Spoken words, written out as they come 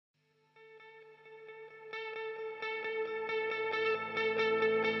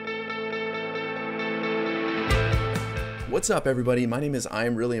What's up, everybody? My name is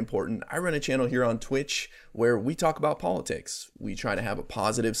I'm Really Important. I run a channel here on Twitch where we talk about politics. We try to have a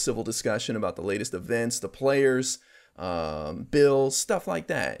positive civil discussion about the latest events, the players, bills, stuff like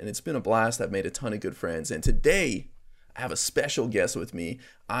that. And it's been a blast. I've made a ton of good friends. And today, I have a special guest with me.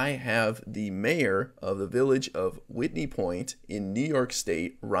 I have the mayor of the village of Whitney Point in New York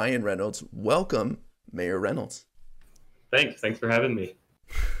State, Ryan Reynolds. Welcome, Mayor Reynolds. Thanks for having me.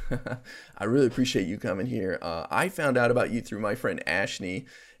 I really appreciate you coming here. I found out about you through my friend Ashley,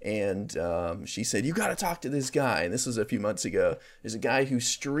 and she said, you got to talk to this guy. And this was a few months ago. There's a guy who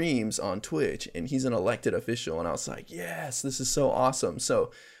streams on Twitch, and he's an elected official. And I was like, yes, this is so awesome.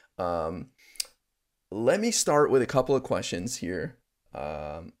 So let me start with a couple of questions here.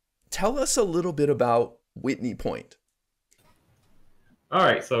 Tell us a little bit about Whitney Point. All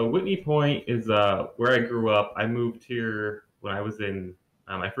right, so Whitney Point is where I grew up. I moved here when I was in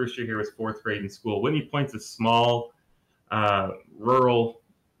my first year here was fourth grade in school. Whitney Point's a small rural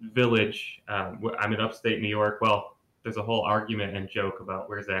village. I'm in upstate New York. Well, there's a whole argument and joke about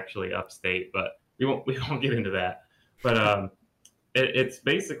where's actually upstate, but we won't get into that. But it's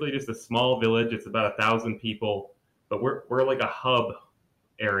basically just a small village. It's about 1,000 people, but we're like a hub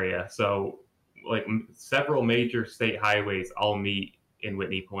area. So like several major state highways all meet in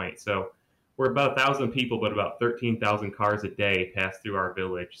Whitney Point. So we're about 1,000 people, but about 13,000 cars a day pass through our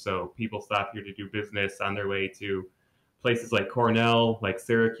village. So people stop here to do business on their way to places like Cornell, like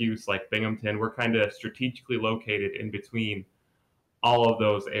Syracuse, like Binghamton. We're kind of strategically located in between all of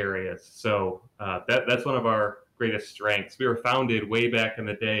those areas. So that's one of our greatest strengths. We were founded way back in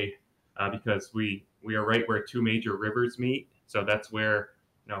the day because we are right where two major rivers meet. So that's where,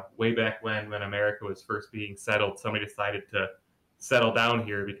 way back when America was first being settled, somebody decided to settle down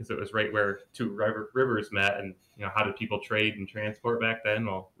here because it was right where two rivers met. And how did people trade and transport back then?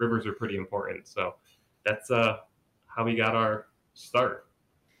 Well, rivers are pretty important. So that's how we got our start.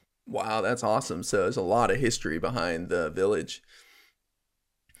 Wow, that's awesome. So there's a lot of history behind the village.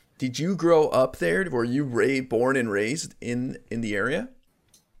 Did you grow up there? Were you born and raised in the area?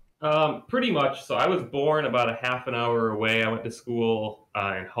 Pretty much. So I was born about a half an hour away. I went to school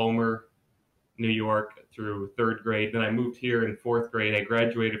in Homer, New York through third grade. Then I moved here in fourth grade. I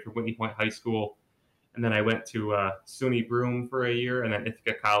graduated from Whitney Point High School. And then I went to SUNY Broome for a year and then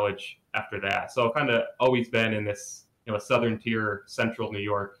Ithaca College after that. So I've kind of always been in this, southern tier, central New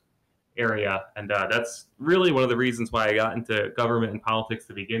York area. And that's really one of the reasons why I got into government and politics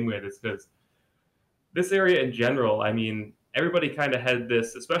to begin with, is because this area in general, I mean, everybody kind of had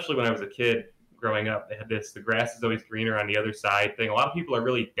this, especially when I was a kid growing up, they had this, the grass is always greener on the other side thing. A lot of people are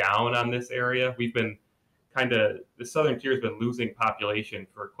really down on this area. We've been the southern tier has been losing population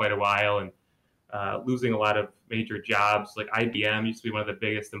for quite a while and losing a lot of major jobs. Like IBM used to be one of the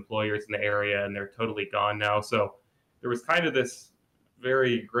biggest employers in the area, and they're totally gone now. So there was kind of this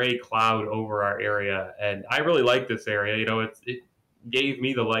very gray cloud over our area, and I really like this area. It gave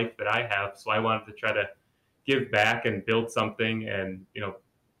me the life that I have, so I wanted to try to give back and build something, and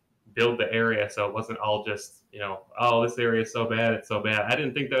build the area so it wasn't all just oh, this area is so bad, it's so bad. I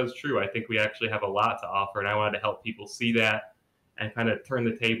didn't think that was true. I think we actually have a lot to offer, and I wanted to help people see that and kind of turn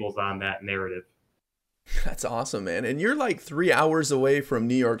the tables on that narrative. That's awesome, man. And you're like 3 hours away from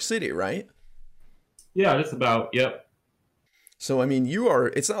New York City, right? Yeah, just about. Yep. So, I mean,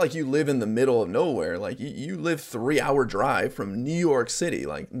 it's not like you live in the middle of nowhere. Like you live 3 hour drive from New York City,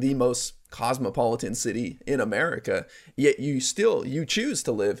 like the most cosmopolitan city in America. Yet you choose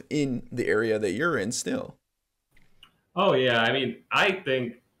to live in the area that you're in still. Oh yeah. I mean, I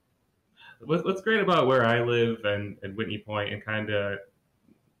think what's great about where I live and Whitney Point and kind of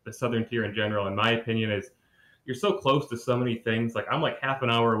the southern tier in general, in my opinion, is you're so close to so many things. Like I'm like half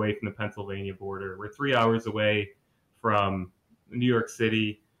an hour away from the Pennsylvania border. We're 3 hours away from New York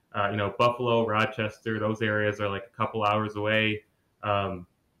City. Buffalo, Rochester, those areas are like a couple hours away.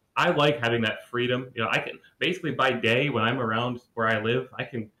 I like having that freedom. I can basically by day when I'm around where I live, I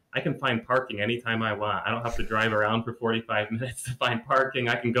can find parking anytime I want. I don't have to drive around for 45 minutes to find parking.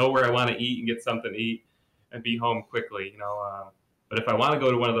 I can go where I want to eat and get something to eat and be home quickly. But if I want to go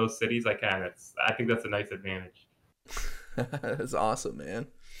to one of those cities, I can. I think that's a nice advantage. That's awesome, man.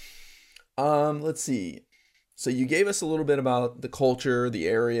 Let's see. So you gave us a little bit about the culture, the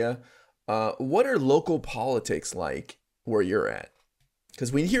area. What are local politics like where you're at?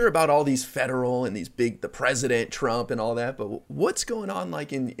 Because we hear about all these federal and the president, Trump and all that, but what's going on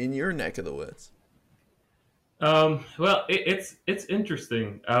like in your neck of the woods? Well, it's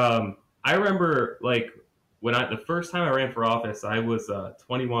interesting. I remember like the first time I ran for office, I was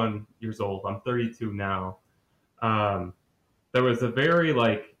 21 years old. I'm 32 now. There was a very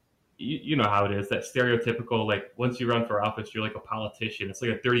you know how it is, that stereotypical, like once you run for office, you're like a politician. It's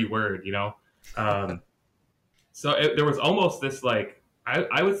like a dirty word, you know? Um, there was almost this like,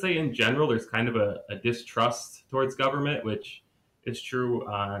 I would say in general, there's kind of a distrust towards government, which is true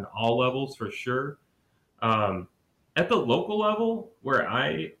on all levels for sure. Um, at the local level, where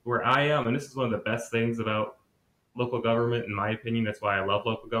I am, and this is one of the best things about local government, in my opinion, that's why I love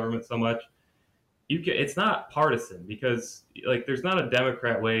local government so much. It's not partisan because like there's not a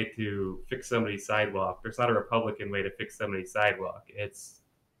Democrat way to fix somebody's sidewalk. There's not a Republican way to fix somebody's sidewalk. It's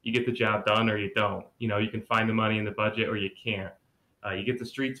you get the job done or you don't. You know, you can find the money in the budget or you can't. You get the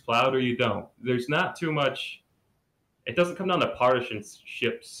streets plowed or you don't. There's not too much. It doesn't come down to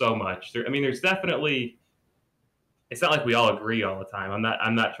partisanship so much. I mean, there's definitely. It's not like we all agree all the time.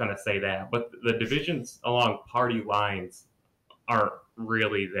 I'm not trying to say that, but the divisions along party lines aren't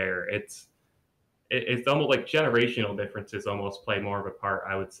really there. It's almost like generational differences almost play more of a part,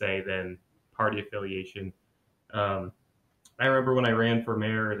 I would say, than party affiliation. Um, I remember when I ran for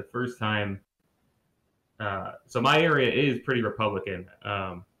mayor the first time. So my area is pretty Republican.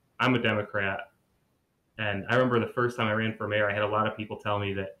 I'm a Democrat, and I remember the first time I ran for mayor, I had a lot of people tell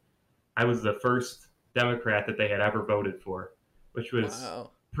me that I was the first Democrat that they had ever voted for, which was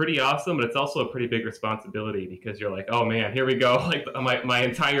Wow. pretty awesome. But it's also a pretty big responsibility because you're like, oh man, here we go. Like my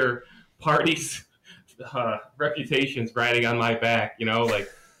entire party's reputation's riding on my back. You know, like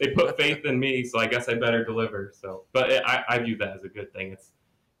they put faith in me, so I guess I better deliver. So, but I view that as a good thing. It's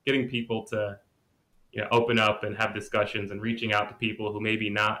getting people to open up and have discussions and reaching out to people who maybe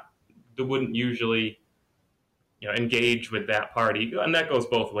not that wouldn't usually engage with that party, and that goes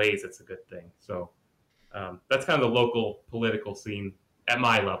both ways. It's a good thing. So that's kind of the local political scene at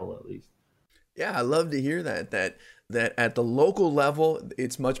my level, at least. Yeah, I love to hear that at the local level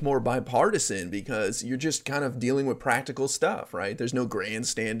it's much more bipartisan because you're just kind of dealing with practical stuff, right? There's no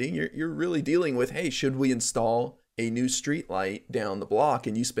grandstanding. You're really dealing with, hey, should we install a new street light down the block,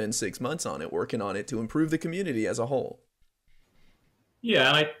 and you spend 6 months on it working on it to improve the community as a whole.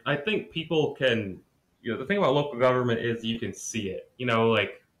 Yeah, and I think people can. The thing about local government is you can see it.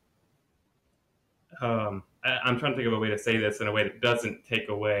 Like I'm trying to think of a way to say this in a way that doesn't take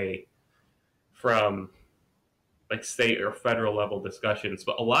away from like state or federal level discussions.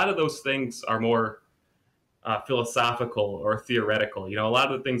 But a lot of those things are more philosophical or theoretical. A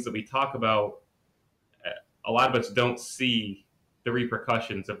lot of the things that we talk about, a lot of us don't see the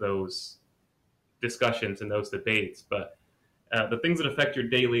repercussions of those discussions and those debates. But the things that affect your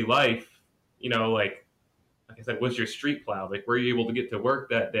daily life, like I said, was your street plowed? Like, were you able to get to work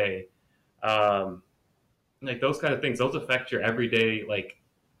that day? Um, like those kind of things, those affect your everyday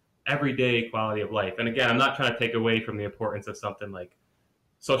quality of life. And again, I'm not trying to take away from the importance of something like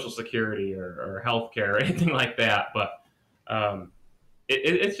Social Security or healthcare or anything like that, but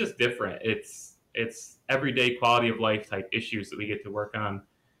it's just different. It's everyday quality of life type issues that we get to work on.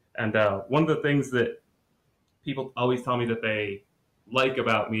 And one of the things that people always tell me that they like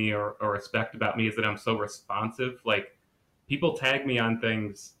about me or respect about me is that I'm so responsive. Like people tag me on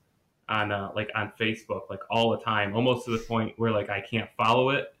things on like on Facebook like all the time, almost to the point where like I can't follow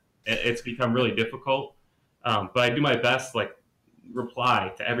it. It's become really difficult. But I do my best, like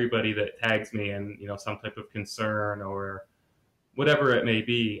reply to everybody that tags me and some type of concern or whatever it may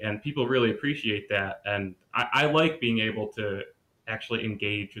be, and people really appreciate that. And I like being able to actually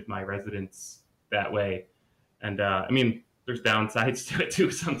engage with my residents that way. And I mean, there's downsides to it too.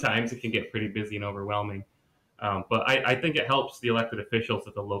 Sometimes it can get pretty busy and overwhelming. But I think it helps the elected officials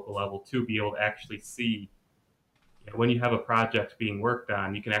at the local level to be able to actually see when you have a project being worked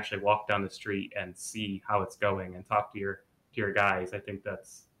on, you can actually walk down the street and see how it's going and talk to your guys. I think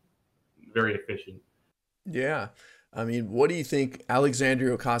that's very efficient. Yeah. I mean, what do you think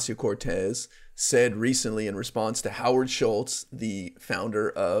Alexandria Ocasio-Cortez said recently in response to Howard Schultz, the founder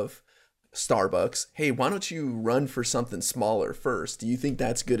of Starbucks? Hey, why don't you run for something smaller first? Do you think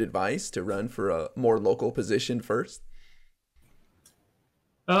that's good advice to run for a more local position first?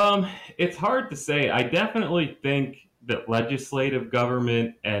 It's hard to say. I definitely think that legislative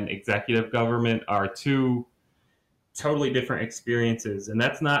government and executive government are two totally different experiences. And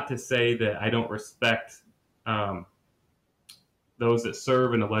that's not to say that I don't respect um, those that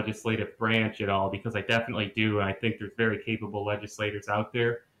serve in the legislative branch at all, because I definitely do. And I think there's very capable legislators out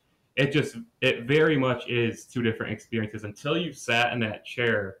there. It very much is two different experiences until you've sat in that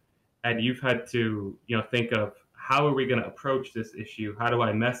chair and you've had to, think of how are we going to approach this issue? How do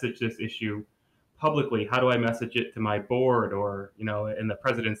I message this issue publicly? How do I message it to my board or, in the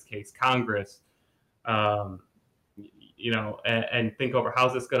president's case, Congress? Um, and think over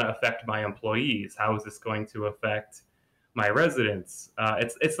how's this going to affect my employees? How is this going to affect my residents.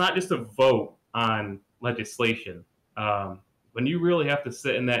 It's not just a vote on legislation. When you really have to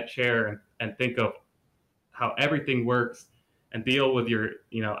sit in that chair and think of how everything works and deal with your,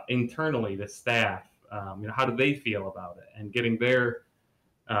 internally the staff, how do they feel about it, and getting their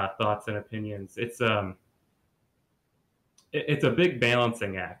thoughts and opinions. It's a big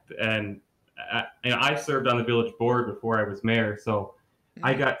balancing act, and I served on the village board before I was mayor, so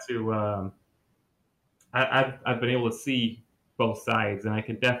I got to I've been able to see both sides, and I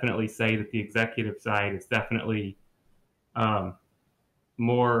can definitely say that the executive side is definitely um,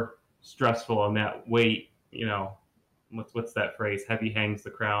 more stressful in that weight. What's that phrase? Heavy hangs the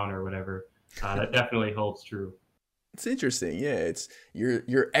crown, or whatever. That definitely holds true. It's interesting. Yeah, it's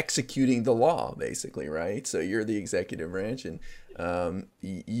you're executing the law basically, right? So you're the executive branch, and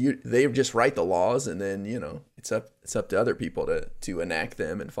they just write the laws, and then it's up to other people to enact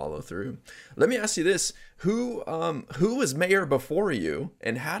them and follow through. Let me ask you this: who was mayor before you,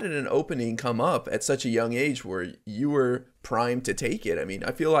 and how did an opening come up at such a young age where you were primed to take it? I mean,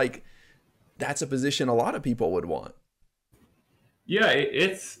 I feel like that's a position a lot of people would want. Yeah,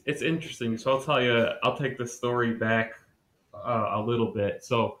 it's interesting. So I'll tell you, I'll take the story back a little bit.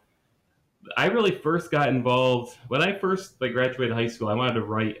 So I really first got involved when I first graduated high school. I wanted to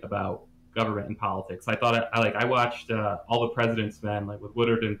write about government and politics. I thought I watched All the President's Men, like with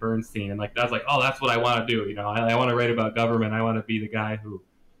Woodard and Bernstein, and I was like, oh, that's what I want to do. I want to write about government. I want to be the guy who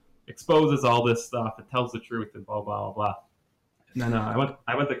exposes all this stuff and tells the truth and blah blah blah. And then I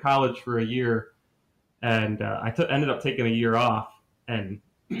went to college for a year, and ended up taking a year off. And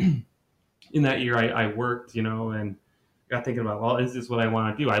in that year, I worked, and got thinking about, well, is this what I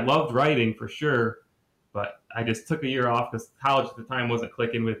want to do? I loved writing for sure, but I just took a year off because college at the time wasn't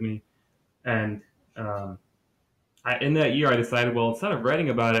clicking with me. And in that year, I decided, well, instead of writing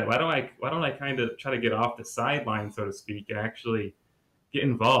about it, why don't I kind of try to get off the sideline, so to speak, and actually get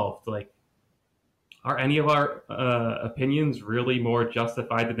involved? Like, are any of our opinions really more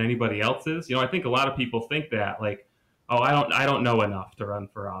justified than anybody else's? I think a lot of people think that, like, oh, I don't know enough to run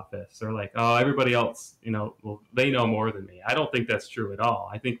for office, or like, oh, everybody else, well, they know more than me. I don't think that's true at all.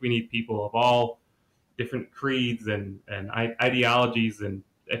 I think we need people of all different creeds and ideologies and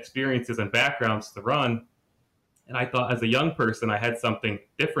experiences and backgrounds to run. And I thought, as a young person, I had something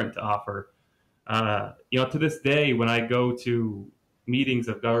different to offer. To this day, when I go to meetings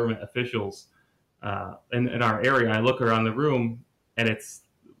of government officials in our area, I look around the room, and it's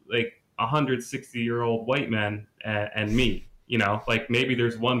like 160-year-old white men and me. Like maybe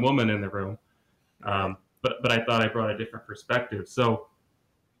there's one woman in the room, but I thought I brought a different perspective. So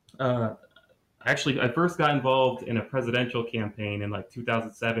actually, I first got involved in a presidential campaign in like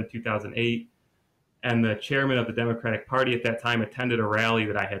 2007, 2008, and the chairman of the Democratic Party at that time attended a rally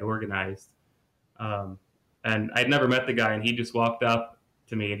that I had organized. And I'd never met the guy, and he just walked up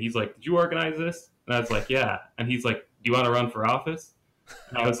to me, and he's like, "Did you organize this?" And I was like, "Yeah." And he's like, "Do you want to run for office?"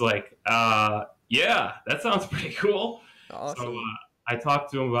 And I was like, yeah, that sounds pretty cool. Awesome. So I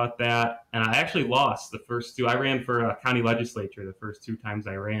talked to him about that, and I actually lost the first two. I ran for a county legislature the first two times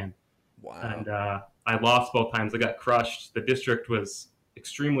I ran. Wow. And I lost both times. I got crushed. The district was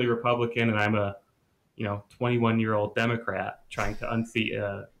extremely Republican, and I'm a 21-year-old Democrat trying to unseat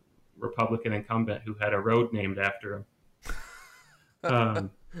a Republican incumbent who had a road named after him. But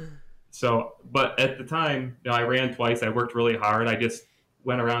at the time, I ran twice. I worked really hard. I just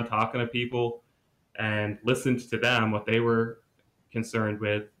went around talking to people and listened to them, what they were concerned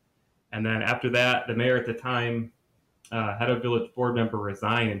with. And then after that, the mayor at the time had a village board member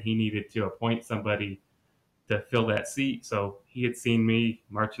resign, and he needed to appoint somebody to fill that seat. So he had seen me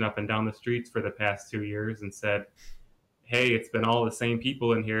marching up and down the streets for the past 2 years and said, hey, it's been all the same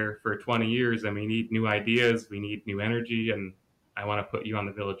people in here for 20 years, and we need new ideas, we need new energy, and I want to put you on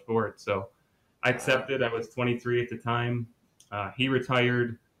the village board. So I accepted. I was 23 at the time. He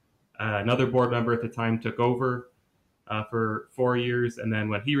retired. Another board member at the time took over for 4 years. And then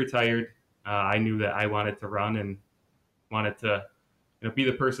when he retired, I knew that I wanted to run and wanted to be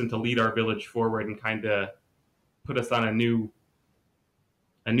the person to lead our village forward and kind of put us on a new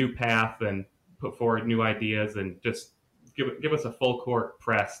path and put forward new ideas and just give us a full court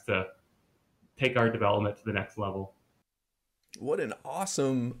press to take our development to the next level. What an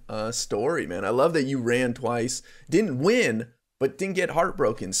awesome story, man. I love that you ran twice, didn't win, but didn't get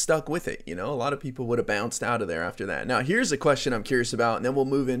heartbroken, stuck with it. A lot of people would have bounced out of there after that. Now, here's a question I'm curious about, and then we'll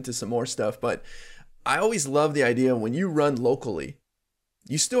move into some more stuff. But I always love the idea when you run locally,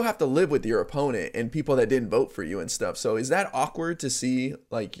 you still have to live with your opponent and people that didn't vote for you and stuff. So is that awkward to see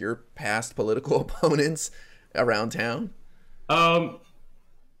like your past political opponents around town?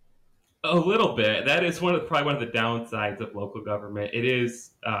 A little bit. That is probably one of the downsides of local government. It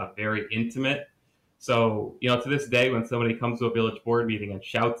is very intimate. So, to this day, when somebody comes to a village board meeting and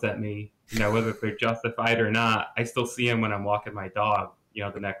shouts at me, whether they're justified or not, I still see them when I'm walking my dog,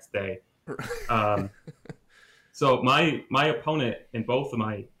 the next day. Um, so my opponent in both of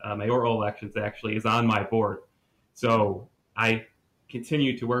my mayoral elections actually is on my board. So I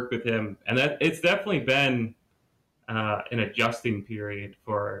continue to work with him, and that it's definitely been an adjusting period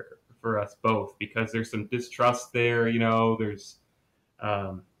for us both, because there's some distrust there. There's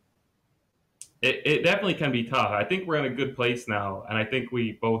um, it definitely can be tough. I think we're in a good place now, and I think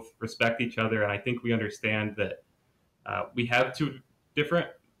we both respect each other, and I think we understand that we have two different,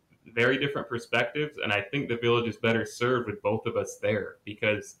 very different perspectives, and I think the village is better served with both of us there,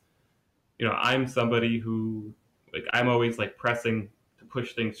 because I'm somebody who, like, I'm always like pressing to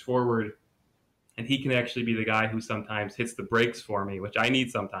push things forward, and he can actually be the guy who sometimes hits the brakes for me, which I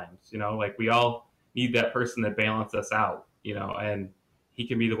need sometimes. Like, we all need that person to balance us out. And he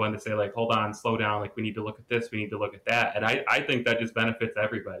can be the one to say, like, hold on, slow down, like, we need to look at this, we need to look at that. And I think that just benefits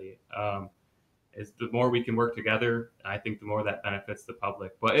everybody. Is the more we can work together, I think the more that benefits the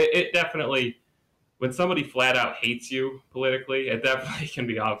public. But it definitely, when somebody flat out hates you politically, it definitely can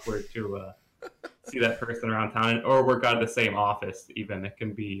be awkward to see that person around town, or work out of the same office even. It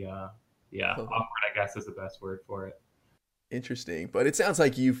can be awkward, I guess, is the best word for it. Interesting. But it sounds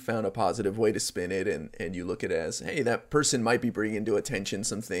like you found a positive way to spin it, and you look at it as, hey, that person might be bringing to attention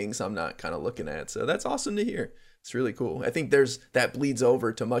some things I'm not kind of looking at. So that's awesome to hear. It's really cool. I think that bleeds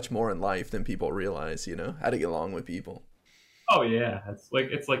over to much more in life than people realize, how to get along with people. Oh yeah, it's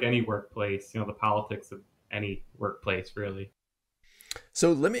like any workplace, the politics of any workplace, really.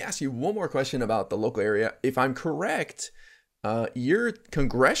 So let me ask you one more question about the local area. If I'm correct, your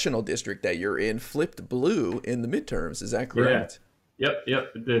congressional district that you're in flipped blue in the midterms. Is that correct? Yeah.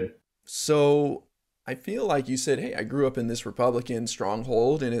 Yep, it did. So I feel like you said, hey, I grew up in this Republican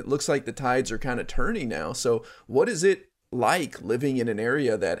stronghold, and it looks like the tides are kind of turning now. So what is it like living in an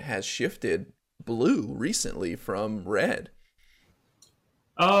area that has shifted blue recently from red?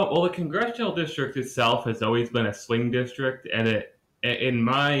 Well, the congressional district itself has always been a swing district, and in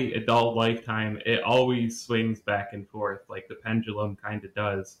my adult lifetime, it always swings back and forth, like the pendulum kind of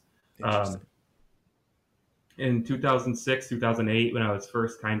does. Um, in 2006, 2008, when I was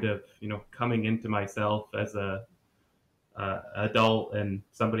first kind of, coming into myself as a adult and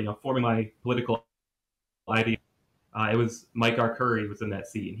somebody, forming my political idea, it was Mike R. Curry was in that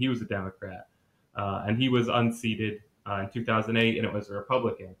seat, and he was a Democrat, and he was unseated in 2008, and it was a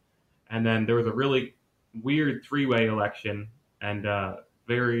Republican. And then there was a really weird three-way election, and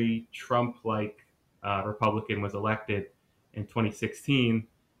very Trump-like Republican was elected in 2016,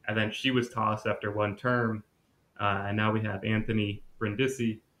 and then she was tossed after one term, and now we have Anthony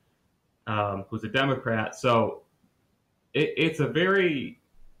Brindisi, who's a Democrat. So it's a very,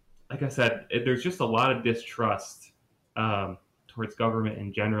 like I said, there's just a lot of distrust towards government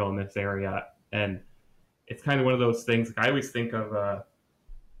in general in this area, and it's kind of one of those things. Like, I always think of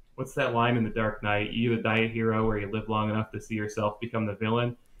what's that line in The Dark Knight? You either die a hero or you live long enough to see yourself become the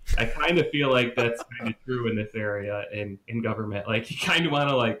villain. I kind of feel like that's kind of true in this area in government. Like, you kind of want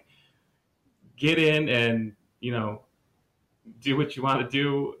to, like, get in and, do what you want to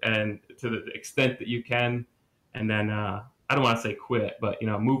do, and to the extent that you can, and then I don't want to say quit, but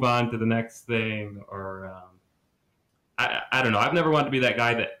move on to the next thing. Or I don't know. I've never wanted to be that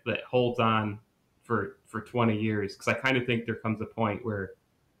guy that holds on for 20 years, because I kind of think there comes a point where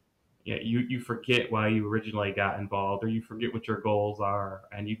you forget why you originally got involved, or you forget what your goals are,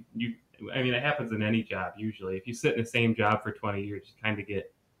 and you I mean, it happens in any job usually. If you sit in the same job for 20 years, you kind of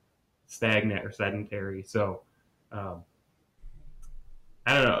get stagnant or sedentary. So I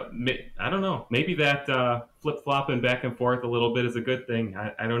don't know. Maybe that flip flopping back and forth a little bit is a good thing.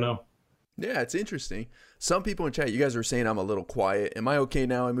 I don't know. Yeah, it's interesting. Some people in chat, you guys are saying I'm a little quiet. Am I okay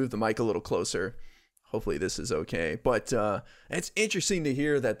now? I moved the mic a little closer. Hopefully this is okay. But it's interesting to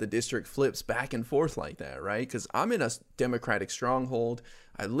hear that the district flips back and forth like that, right? Because I'm in a Democratic stronghold.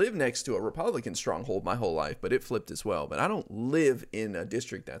 I live next to a Republican stronghold my whole life, but it flipped as well. But I don't live in a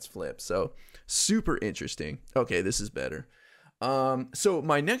district that's flipped. So super interesting. Okay, this is better. So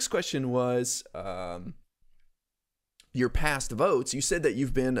my next question was your past votes. You said that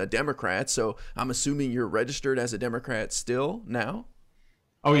you've been a Democrat, so I'm assuming you're registered as a Democrat still now?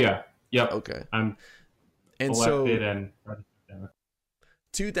 Oh, yeah. Yep. Okay. I'm and elected so and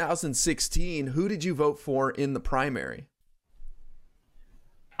 2016, who did you vote for in the primary?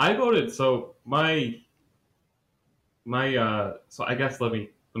 I voted. So so I guess let me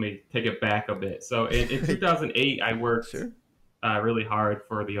take it back a bit. So in 2008, I worked Sure. really hard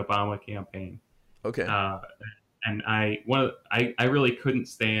for the Obama campaign. Okay. Uh, and I really couldn't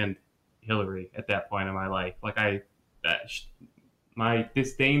stand Hillary at that point in my life. Like my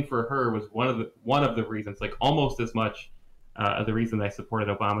disdain for her was one of the reasons, like almost as much of the reason that I supported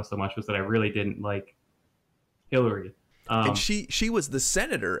Obama so much was that I really didn't like Hillary. And she was the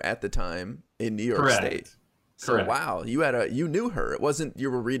senator at the time in New York Correct. State. So Correct. wow, you knew her. It wasn't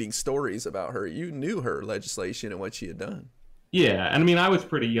you were reading stories about her. You knew her legislation and what she had done. Yeah, and I mean I was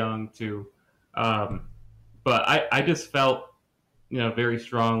pretty young too, um, but I just felt very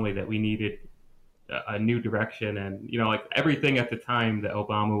strongly that we needed a new direction, and like everything at the time that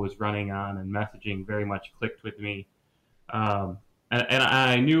Obama was running on and messaging very much clicked with me. And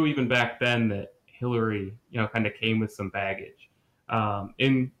I knew even back then that Hillary, kind of came with some baggage.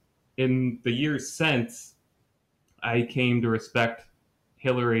 In the years since, I came to respect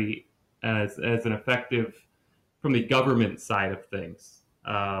Hillary as an effective from the government side of things.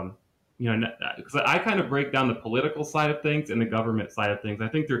 Because I kind of break down the political side of things and the government side of things. I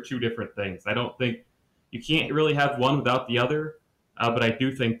think they're two different things. I don't think you can't really have one without the other, but I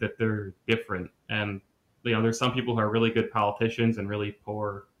do think that they're different. And there's some people who are really good politicians and really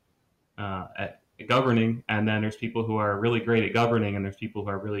poor at governing, and then there's people who are really great at governing, and there's people who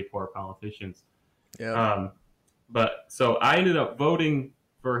are really poor politicians. Yeah. But so I ended up voting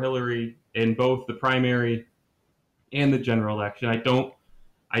for Hillary in both the primary and the general election. I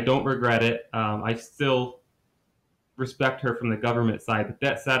don't regret it. I still respect her from the government side. But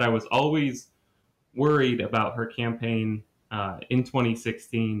that said, I was always worried about her campaign in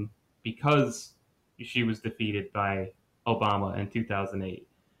 2016 because she was defeated by Obama in 2008.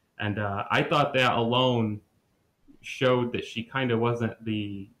 And I thought that alone showed that she kind of wasn't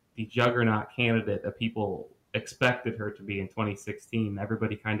the juggernaut candidate that people expected her to be in 2016.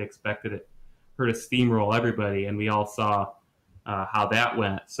 Everybody kind of expected her to steamroll everybody, and we all saw how that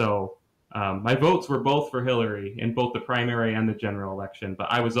went. So my votes were both for Hillary in both the primary and the general election,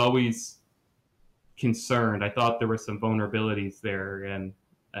 but I was always concerned. I thought there were some vulnerabilities there, and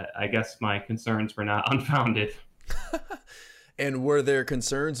I guess my concerns were not unfounded. And were there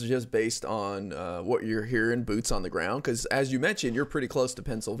concerns just based on what you're hearing, boots on the ground? Because as you mentioned, you're pretty close to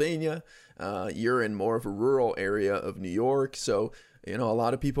Pennsylvania. You're in more of a rural area of New York, so a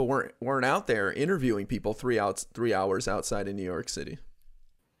lot of people weren't out there interviewing people 3 hours outside of New York City.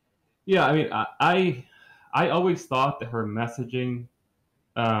 Yeah, I mean, I always thought that her messaging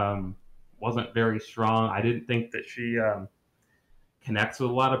wasn't very strong. I didn't think that she connects with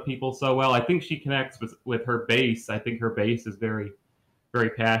a lot of people so well. I think she connects with her base. I think her base is very,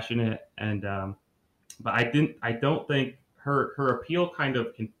 very passionate, and but I don't think her appeal kind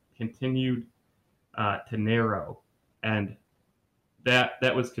of continued to narrow, and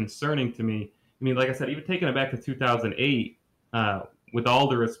that was concerning to me. I mean, like I said, even taking it back to 2008, with all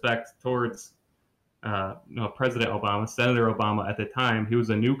the respect towards President Obama, Senator Obama at the time, he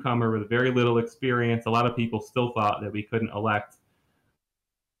was a newcomer with very little experience. A lot of people still thought that we couldn't elect.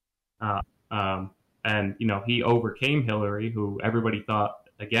 And he overcame Hillary, who everybody thought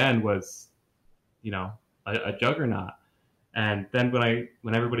again was, a juggernaut. And then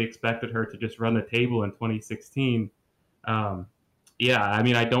when everybody expected her to just run the table in 2016, yeah, I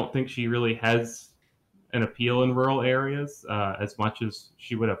mean, I don't think she really has an appeal in rural areas as much as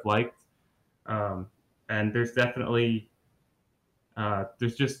she would have liked. And there's definitely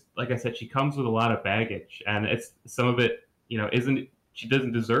there's just, like I said, she comes with a lot of baggage, and it's some of it, she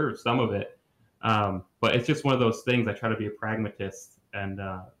doesn't deserve some of it. But it's just one of those things. I try to be a pragmatist, and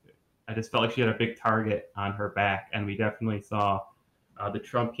I just felt like she had a big target on her back, and we definitely saw the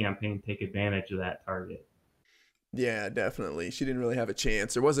Trump campaign take advantage of that target. Yeah, definitely. She didn't really have a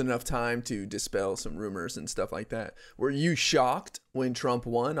chance. There wasn't enough time to dispel some rumors and stuff like that. Were you shocked when Trump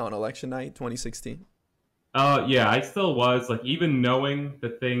won on election night 2016? Yeah, I still was. Like, even knowing the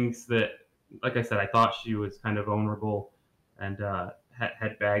things that, like I said, I thought she was kind of vulnerable and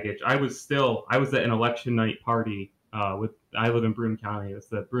had baggage. I was at an election night party I live in Broome County. It was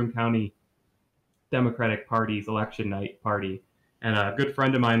the Broome County Democratic Party's election night party. And a good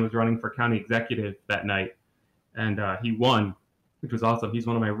friend of mine was running for county executive that night, and he won, which was awesome. He's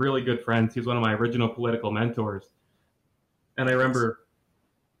one of my really good friends. He was one of my original political mentors. And I remember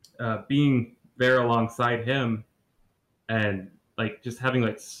being there alongside him and like just having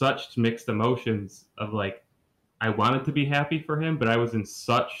like such mixed emotions of like, I wanted to be happy for him, but I was in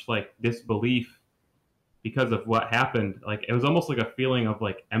such like disbelief because of what happened. Like, it was almost like a feeling of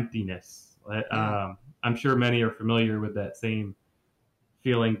like emptiness. I'm sure many are familiar with that same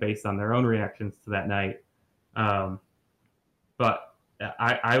feeling based on their own reactions to that night. But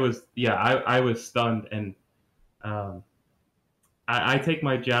I was stunned, and I take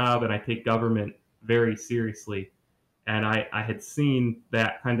my job and I take government very seriously. And I had seen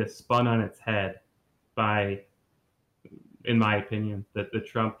that kind of spun on its head by, in my opinion, the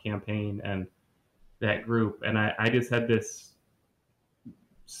Trump campaign and that group. And I just had this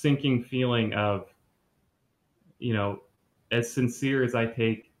sinking feeling of, you know, as sincere as I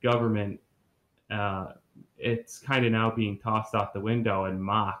take government, uh, it's kind of now being tossed out the window and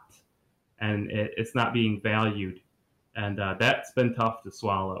mocked, and it's not being valued. And that's been tough to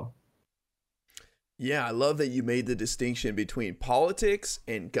swallow. Yeah, I love that you made the distinction between politics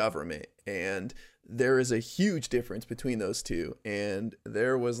and government. And there is a huge difference between those two. And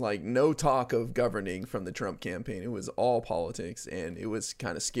there was like no talk of governing from the Trump campaign. It was all politics. And it was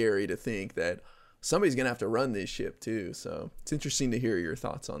kind of scary to think that somebody's going to have to run this ship too. So it's interesting to hear your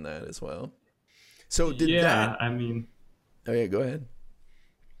thoughts on that as well. So did Yeah, that. I mean, Oh, yeah, go ahead.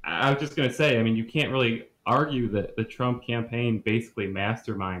 I was just going to say, I mean, you can't really argue that the Trump campaign basically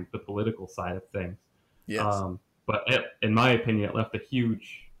masterminded the political side of things. Yes. But in my opinion, it left a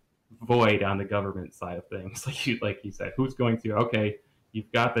huge void on the government side of things. Like you said, who's going to? Okay, you've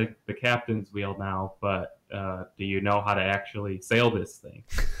got the captain's wheel now, but do you know how to actually sail this thing?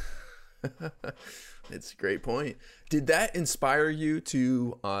 It's a great point. Did that inspire you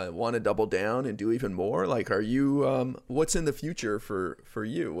to want to double down and do even more? Like, are you? What's in the future for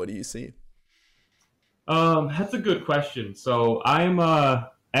you? What do you see? That's a good question. So I'm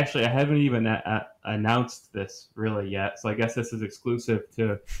actually I haven't even announced this really yet. So I guess this is exclusive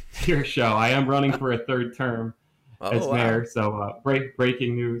to your show. I am running for a third term Oh as wow. mayor. So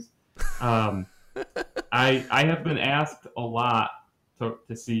breaking news. Um, I have been asked a lot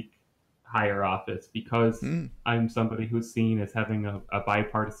to seek higher office because Hmm. I'm somebody who's seen as having a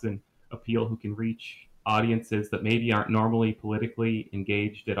bipartisan appeal who can reach audiences that maybe aren't normally politically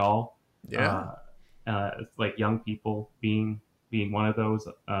engaged at all. Yeah. Uh, like young people being one of those.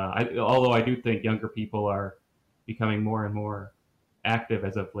 Although I do think younger people are becoming more and more active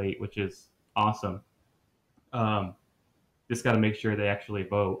as of late, which is awesome. Um, just got to make sure they actually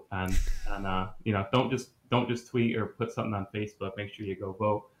vote and don't just tweet or put something on Facebook. Make sure you go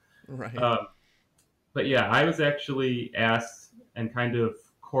vote. Right. Um, but yeah, I was actually asked and kind of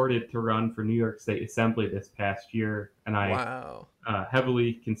courted to run for New York State Assembly this past year, and I Wow.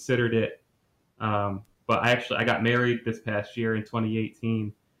 heavily considered it. But I got married this past year in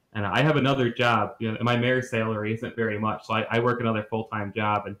 2018, and I have another job. You know, my marriage salary isn't very much, so I work another full time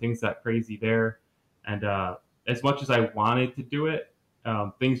job, and things got crazy there. And as much as I wanted to do it,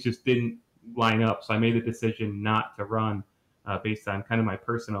 things just didn't line up. So I made the decision not to run based on kind of my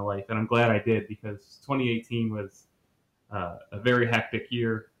personal life, and I'm glad I did because 2018 was a very hectic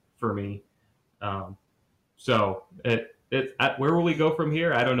year for me. Um, so where will we go from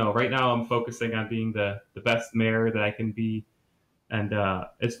here? I don't know. Right now, I'm focusing on being the best mayor that I can be, and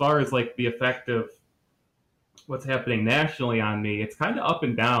as far as like the effect of what's happening nationally on me, it's kind of up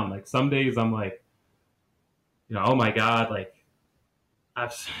and down. Like some days I'm like, oh my god, like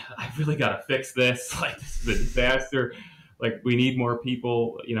I've I've really got to fix this. Like this is a disaster. Like we need more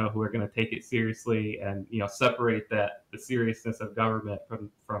people, who are going to take it seriously and separate the seriousness of government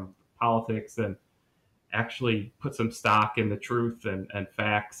from politics and actually put some stock in the truth and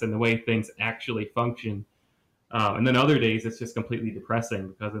facts and the way things actually function. And then other days it's just completely depressing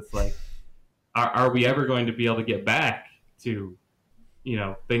because it's like, are we ever going to be able to get back to,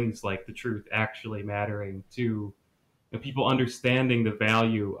 things like the truth actually mattering to people understanding the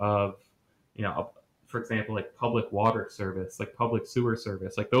value of, for example, like public water service, like public sewer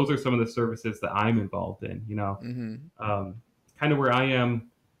service, like those are some of the services that I'm involved in, Mm-hmm. um, kind of where I am.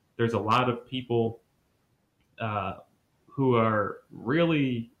 There's a lot of people uh, who are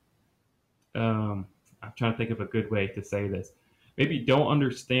really, um, I'm trying to think of a good way to say this, maybe don't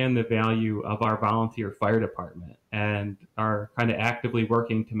understand the value of our volunteer fire department and are kind of actively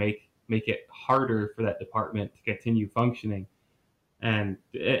working to make it harder for that department to continue functioning. And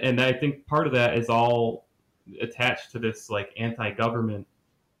I think part of that is all attached to this like anti-government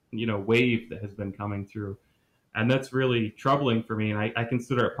wave that has been coming through, and that's really troubling for me. And I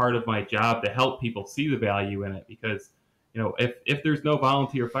consider it part of my job to help people see the value in it because, if there's no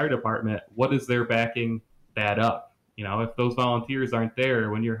volunteer fire department, what is their backing that up? If those volunteers aren't there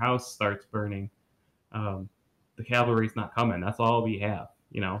when your house starts burning, um, the cavalry's not coming. That's all we have.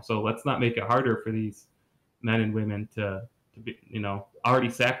 So let's not make it harder for these men and women to be, already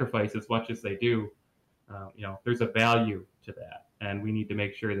sacrifice as much as they do. There's a value to that, and we need to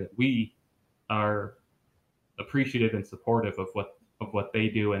make sure that we are appreciative and supportive of what they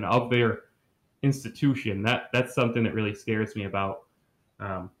do and of their institution. That's something that really scares me about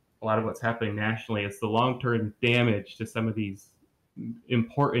a lot of what's happening nationally. It's the long term damage to some of these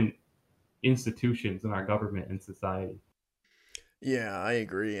important institutions in our government and society. Yeah, I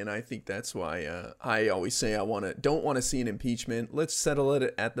agree, and I think that's why I always say don't want to see an impeachment. Let's settle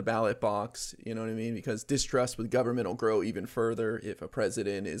it at the ballot box. You know what I mean? Because distrust with government will grow even further if a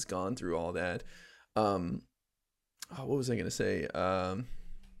president is gone through all that. What was I gonna say?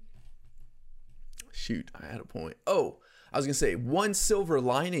 Shoot, I had a point. Oh, I was going to say one silver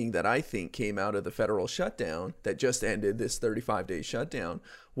lining that I think came out of the federal shutdown that just ended, this 35-day shutdown,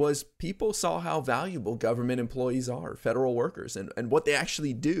 was people saw how valuable government employees are, federal workers, and what they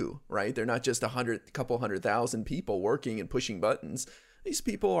actually do, right? They're not just a couple 100,000 people working and pushing buttons. These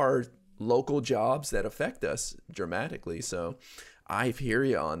people are local jobs that affect us dramatically. So I hear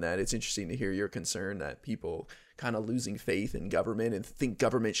you on that. It's interesting to hear your concern that people kind of losing faith in government and think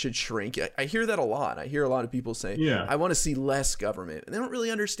government should shrink. I hear that a lot. I hear a lot of people say, Yeah. I want to see less government. And they don't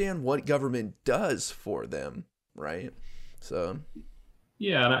really understand what government does for them, right? So,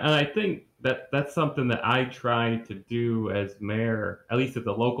 Yeah, and I think that's something that I try to do as mayor, at least at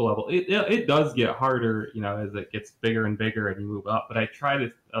the local level. It does get harder, as it gets bigger and bigger and you move up. But I try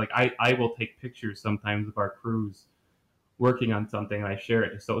to, like, I will take pictures sometimes of our crews working on something, and I share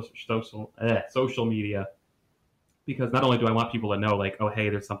it to social media, because not only do I want people to know, like, oh, hey,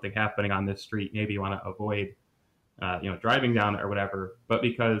 there's something happening on this street, maybe you want to avoid, driving down it or whatever, but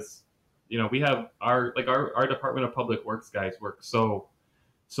because, we have our Department of Public Works guys work so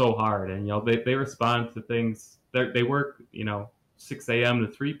hard, and they respond to things. They work 6 a.m.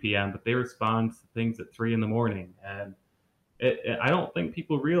 to 3 p.m., but they respond to things at 3 in the morning, and I don't think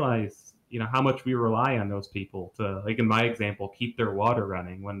people realize how much we rely on those people to, like in my example, keep their water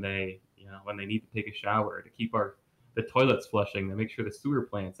running when they need to take a shower, to keep the toilets flushing, to make sure the sewer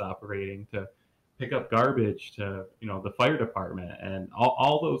plant's operating, to pick up garbage, to the fire department, and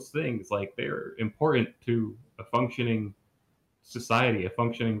all those things. Like, they're important to a functioning society, a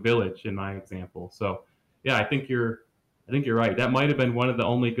functioning village, in my example. So yeah, I think you're right. That might have been one of the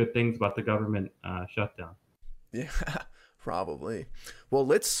only good things about the government shutdown. yeah, probably. Well,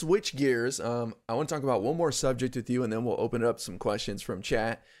 let's switch gears. I want to talk about one more subject with you, and then we'll open up some questions from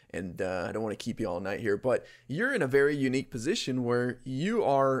chat. And I don't want to keep you all night here, but you're in a very unique position where you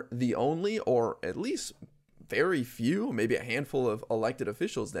are the only, or at least very few, maybe a handful of elected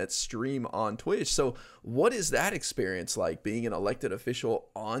officials that stream on Twitch. So what is that experience like, being an elected official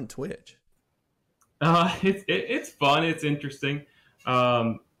on Twitch? It's fun. It's interesting.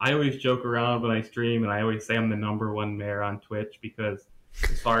 I always joke around when I stream, and I always say I'm the #1 mayor on Twitch, because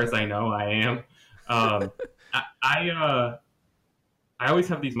as far as I know, I am. I always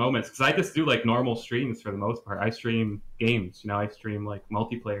have these moments, because I just do like normal streams for the most part. I stream games, I stream like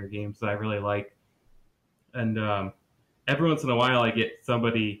multiplayer games that I really like. And every once in a while I get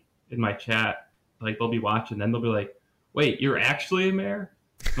somebody in my chat, like they'll be watching, then they'll be like, wait, you're actually a mayor?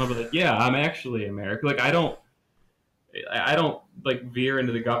 And I'll be like, yeah, I'm actually a mayor. Like, I don't like veer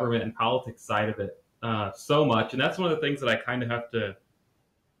into the government and politics side of it so much. And that's one of the things that I kind of have to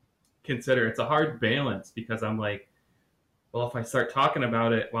consider. It's a hard balance, because I'm like, well, if I start talking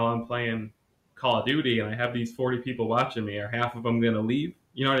about it while I'm playing Call of Duty and I have these 40 people watching me, are half of them going to leave?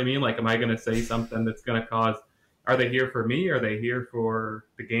 You know what I mean? Like, am I going to say something that's going to cause, are they here for me? Are they here for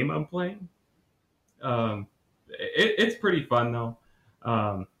the game I'm playing? It's pretty fun, though.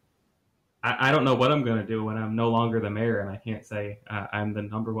 I don't know what I'm going to do when I'm no longer the mayor and I can't say I'm the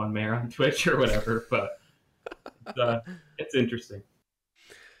 #1 mayor on Twitch or whatever, but it's interesting.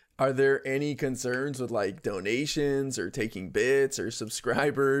 Are there any concerns with like donations or taking bits or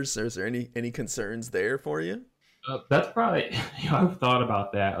subscribers? Or is there any concerns there for you? That's probably, I've thought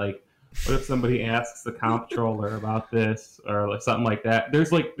about that. Like, what if somebody asks the comptroller about this, or like something like that? There's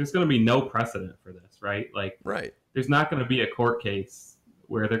going to be no precedent for this, right? Like, right. There's not going to be a court case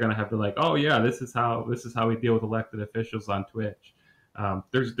where they're going to have to, like, oh yeah, this is how we deal with elected officials on Twitch.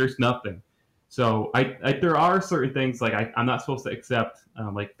 There's nothing. So there are certain things, like I'm not supposed to accept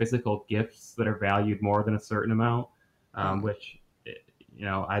like physical gifts that are valued more than a certain amount, which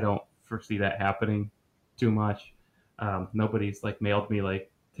I don't foresee that happening too much. Nobody's like mailed me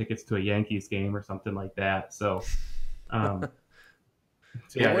like tickets to a Yankees game or something like that. So, so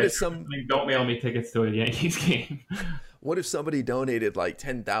yeah, what if don't mail me tickets to a Yankees game? What if somebody donated like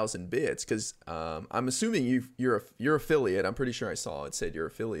 10,000 bits? Because I'm assuming you're affiliate. I'm pretty sure I saw it said you're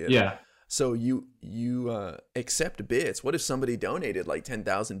affiliate. Yeah. So you accept bits. What if somebody donated like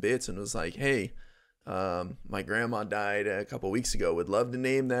 10,000 bits and was like, hey, my grandma died a couple weeks ago. Would love to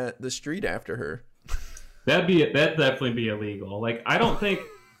name the street after her. That'd definitely be illegal. Like, I don't think,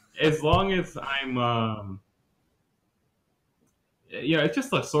 as long as I'm it's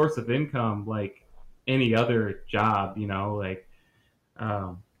just a source of income like any other job, like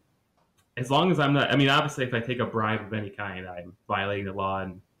As long as I'm not, I mean, obviously, if I take a bribe of any kind, I'm violating the law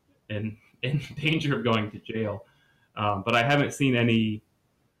and in danger of going to jail. But I haven't seen any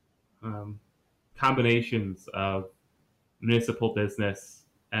um, combinations of municipal business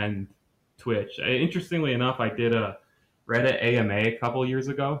and Twitch. Interestingly enough, I did a Reddit AMA a couple years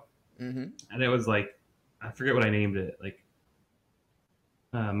ago, Mm-hmm. and it was like, I forget what I named it. Like,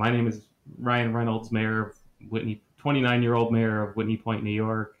 my name is Ryan Reynolds, mayor of Whitney, 29-year-old mayor of Whitney Point, New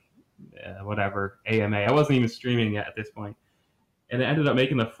York, whatever, AMA. I wasn't even streaming yet at this point. And it ended up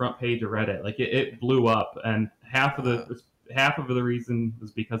making the front page of Reddit. Like it blew up, and half of the reason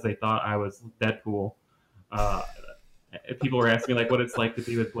was because they thought I was Deadpool. Uh, People were asking me like what it's like to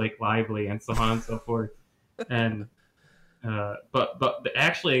be with Blake Lively and so on and so forth. And but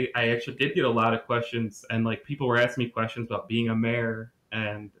actually, I actually did get a lot of questions, and like people were asking me questions about being a mayor,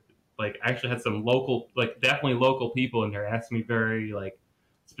 and like I actually had some local, like definitely local people in there asking me very like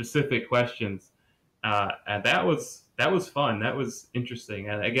specific questions, and that was fun. That was interesting,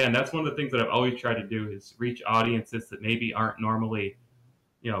 and again, that's one of the things that I've always tried to do is reach audiences that maybe aren't normally,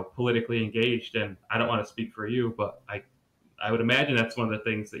 politically engaged. And I don't want to speak for you, but I would imagine that's one of the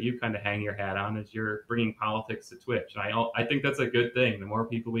things that you kind of hang your hat on is you're bringing politics to Twitch. And I think that's a good thing. The more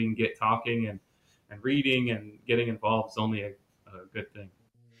people we can get talking and reading and getting involved is only a good thing.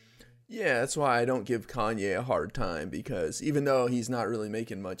 Yeah, that's why I don't give Kanye a hard time, because even though he's not really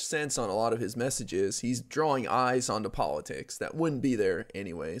making much sense on a lot of his messages, he's drawing eyes onto politics that wouldn't be there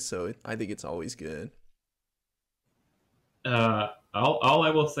anyway. So I think it's always good. All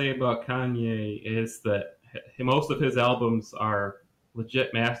I will say about Kanye is that most of his albums are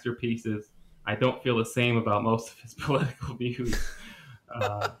legit masterpieces. I don't feel the same about most of his political views,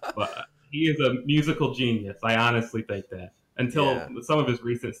 but he is a musical genius. I honestly think that. Until some of his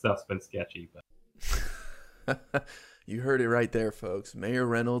recent stuff's been sketchy. But you heard it right there, folks. Mayor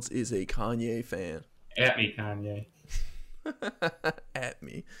Reynolds is a Kanye fan. At me, Kanye. At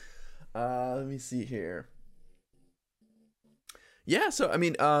me. Let me see here. Yeah, so I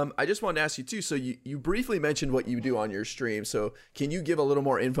mean, I just wanted to ask you too. So you briefly mentioned what you do on your stream. So can you give a little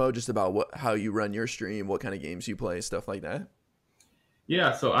more info just about how you run your stream, what kind of games you play, stuff like that?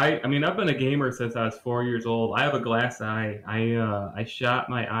 Yeah, so I mean, I've been a gamer since I was 4 years old. I have a glass eye. I shot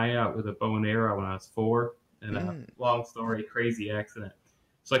my eye out with a bow and arrow when I was 4, and long story, crazy accident.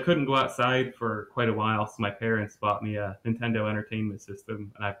 So I couldn't go outside for quite a while. So my parents bought me a Nintendo Entertainment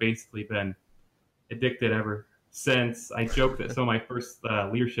System, and I've basically been addicted ever since. I joke that some of my first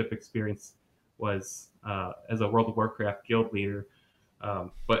leadership experience was as a World of Warcraft guild leader.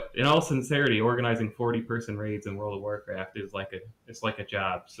 But in all sincerity, organizing 40-person raids in World of Warcraft is it's like a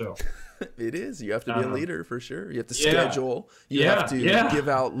job. So it is. You have to be a leader for sure. You have to schedule. You have to give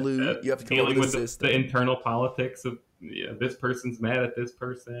out loot. You have to come up with a system. The internal politics of this person's mad at this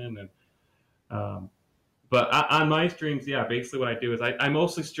person, and but on my streams, basically what I do is I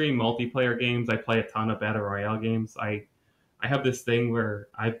mostly stream multiplayer games. I play a ton of battle royale games. I have this thing where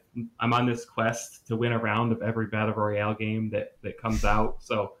I'm on this quest to win a round of every battle royale game that comes out.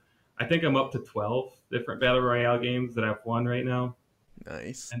 So I think I'm up to 12 different battle royale games that I've won right now.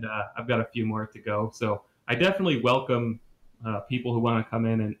 Nice. And I've got a few more to go. So I definitely welcome people who want to come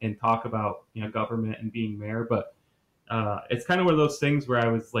in and talk about government and being mayor. But it's kind of one of those things where I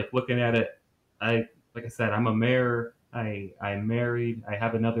was like looking at it. Like I said, I'm a mayor. I'm married. I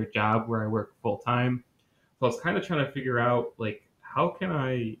have another job where I work full time. So I was kind of trying to figure out, like, how can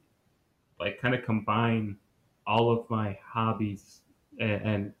I, like, kind of combine all of my hobbies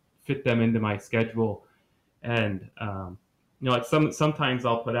and fit them into my schedule. And, like sometimes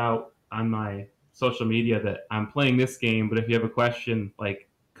I'll put out on my social media that I'm playing this game, but if you have a question, like,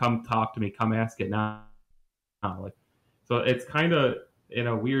 come talk to me, come ask it now. Like, so it's kind of, in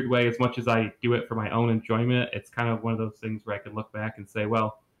a weird way, as much as I do it for my own enjoyment, it's kind of one of those things where I can look back and say,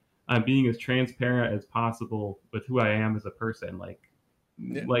 well, I'm being as transparent as possible with who I am as a person. Like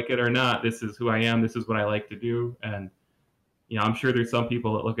it or not, this is who I am. This is what I like to do. And, I'm sure there's some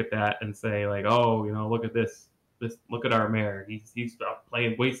people that look at that and say like, oh, look at this, look at our mayor. He's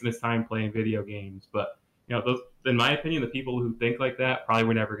wasting his time playing video games. But, those, in my opinion, the people who think like that probably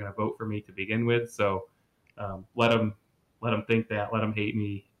were never going to vote for me to begin with. So let them think that, let them hate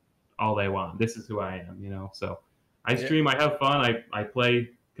me all they want. This is who I am, So I stream, I have fun. I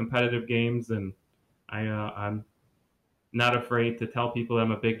play competitive games, and I'm not afraid to tell people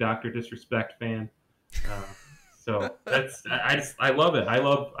I'm a big Dr. Disrespect fan. So I love it. I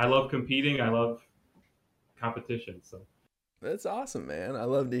love competing. I love competition. So that's awesome, man. I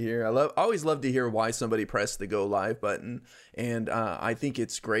love to hear. I always love to hear why somebody pressed the go live button, and I think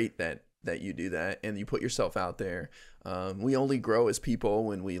it's great that you do that and you put yourself out there. We only grow as people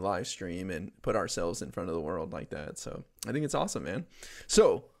when we live stream and put ourselves in front of the world like that. So I think it's awesome, man.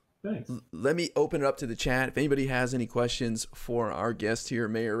 So Thanks. let me open it up to the chat. If anybody has any questions for our guest here,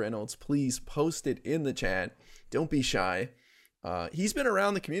 Mayor Reynolds, please post it in the chat. Don't be shy. He's been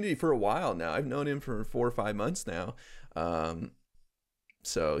around the community for a while now. I've known him for 4 or 5 months now.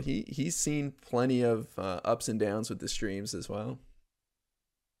 So he's seen plenty of ups and downs with the streams as well.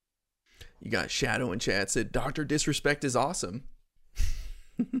 You got Shadow in chat said Dr. Disrespect is awesome.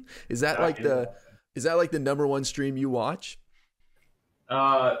 Is that like the number one stream you watch?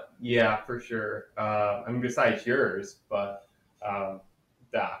 Yeah, for sure. I mean, besides yours, but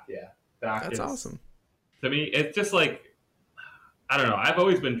Doc, yeah, Doc. That's awesome. To me, it's just like, I don't know. I've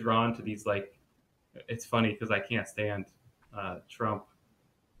always been drawn to these, like, it's funny because I can't stand Trump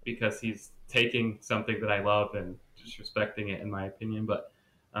because he's taking something that I love and disrespecting it, in my opinion. But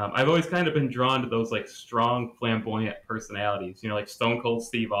I've always kind of been drawn to those like strong, flamboyant personalities, you know, like Stone Cold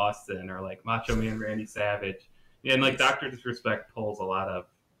Steve Austin or like Macho Man Randy Savage. Yeah, and like Dr. Disrespect pulls a lot of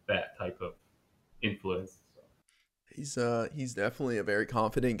that type of influence. He's definitely a very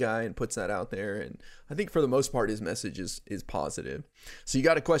confident guy and puts that out there, and I think for the most part his message is positive. So you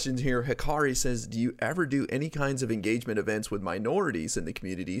got a question here. Hikari says, do you ever do any kinds of engagement events with minorities in the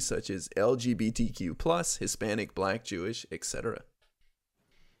community, such as LGBTQ+, Hispanic, Black, Jewish, etc.?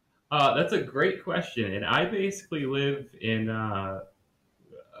 That's a great question, and I basically live in a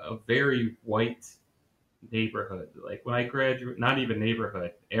very white neighborhood. Like when I graduated, not even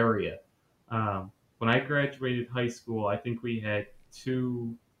neighborhood, area. When I graduated high school, I think we had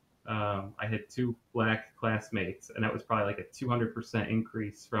I had 2 black classmates, and that was probably like a 200%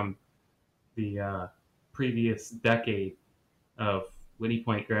 increase from the previous decade of Whitney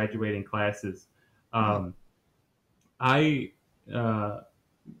Point graduating classes.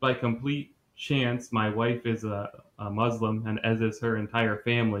 By complete chance, my wife is a Muslim, and as is her entire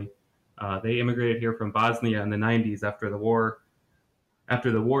family. They immigrated here from Bosnia in the 90s after the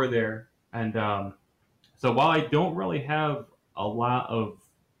war there. And so while I don't really have a lot of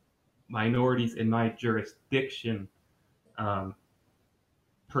minorities in my jurisdiction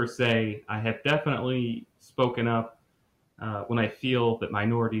per se, I have definitely spoken up when I feel that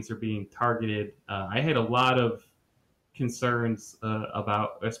minorities are being targeted. I had a lot of concerns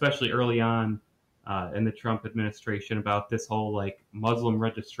about, especially early on in the Trump administration, about this whole like Muslim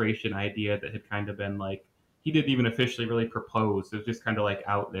registration idea that had kind of been like, he didn't even officially really propose. It was just kind of like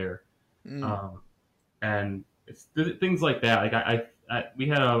out there. And it's things like that. Like we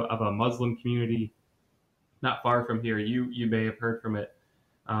had a Muslim community not far from here. You may have heard from it.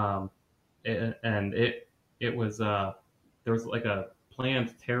 And it was there was like a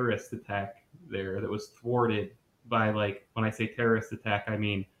planned terrorist attack there that was thwarted by, like, when I say terrorist attack, I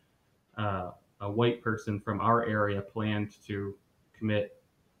mean a white person from our area planned to commit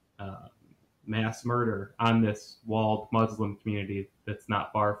mass murder on this walled Muslim community that's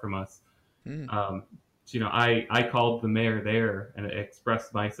not far from us. So, you know, I called the mayor there and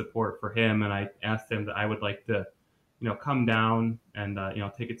expressed my support for him, and I asked him that I would like to, you know, come down and you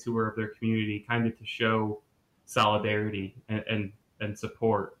know, take a tour of their community, kind of to show solidarity and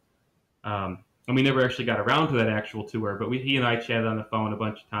support. And we never actually got around to that actual tour, but he and I chatted on the phone a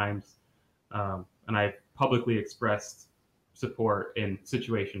bunch of times, and I publicly expressed support in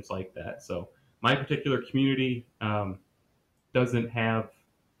situations like that. So my particular community doesn't have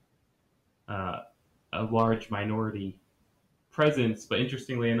a large minority presence, but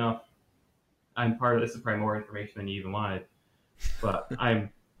interestingly enough, I'm part of, this is probably more information than you even wanted, but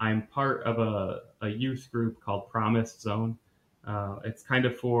I'm part of a youth group called Promise Zone. It's kind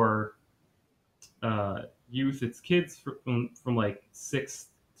of for youth. It's kids from like 6th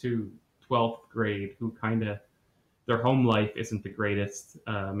to 12th grade who kind of, their home life isn't the greatest.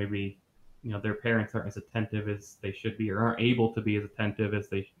 Maybe, you know, their parents aren't as attentive as they should be, or aren't able to be as attentive as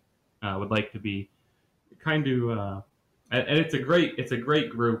they would like to be. Kind of, and it's a great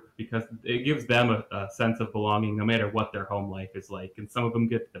group because it gives them a sense of belonging no matter what their home life is like. And some of them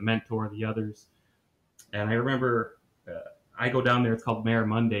get to mentor the others. And I remember I go down there. It's called Mayor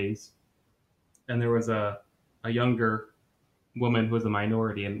Mondays, and there was a younger woman who was a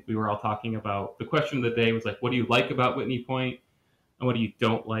minority, and we were all talking about, the question of the day was like, what do you like about Whitney Point, and what do you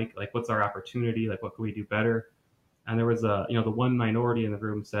don't like? Like, what's our opportunity? Like, what can we do better? And there was the one minority in the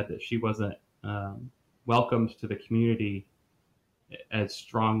room said that she wasn't welcomed to the community as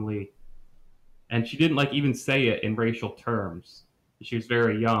strongly, and she didn't like even say it in racial terms. She was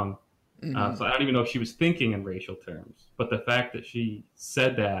very young, so I don't even know if she was thinking in racial terms, but the fact that she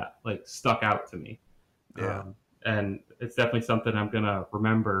said that like stuck out to me. And it's definitely something I'm gonna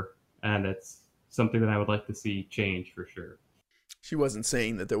remember, and it's something that I would like to see change for sure. She wasn't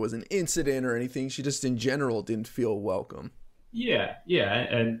saying that there was an incident or anything. She just in general didn't feel welcome. Yeah, yeah,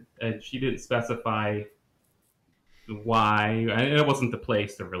 and she didn't specify why, and it wasn't the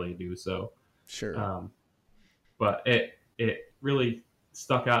place to really do so. Sure. Um, but it really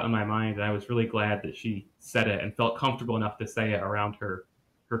stuck out in my mind, and I was really glad that she said it and felt comfortable enough to say it around her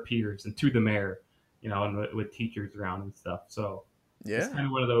peers and to the mayor, and with teachers around and stuff. So it's Yeah. kind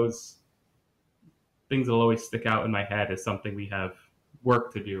of one of those things that'll always stick out in my head as something we have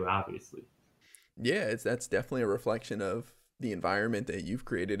work to do, obviously. Yeah, that's definitely a reflection of the environment that you've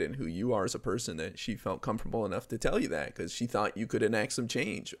created and who you are as a person, that she felt comfortable enough to tell you that because she thought you could enact some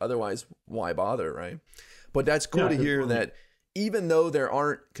change. Otherwise, why bother, right? But that's cool Yeah, to good hear point. that even though there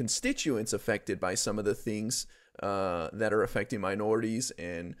aren't constituents affected by some of the things that are affecting minorities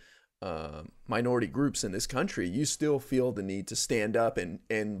and minority groups in this country, you still feel the need to stand up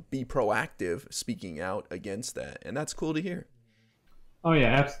and be proactive speaking out against that. And that's cool to hear. Oh yeah,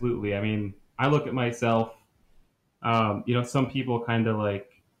 absolutely. I mean, I look at myself. Some people kind of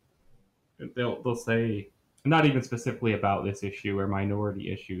like they'll say not even specifically about this issue or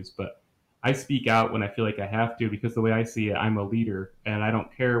minority issues, but I speak out when I feel like I have to because the way I see it, I'm a leader and I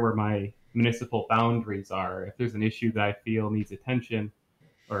don't care where my municipal boundaries are. If there's an issue that I feel needs attention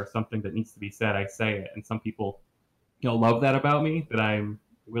or something that needs to be said, I say it. And some people, love that about me, that I'm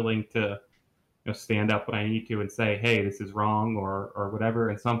willing to stand up when I need to and say, hey, this is wrong or whatever.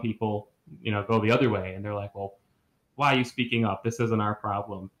 And some people, go the other way and they're like, well, why are you speaking up? This isn't our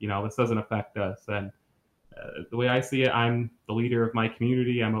problem. This doesn't affect us. And the way I see it, I'm the leader of my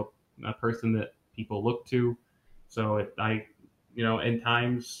community. I'm a person that people look to. So in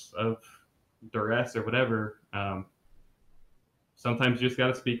times of duress or whatever, sometimes you just got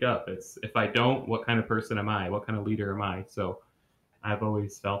to speak up. It's if I don't, what kind of person am I? What kind of leader am I? So I've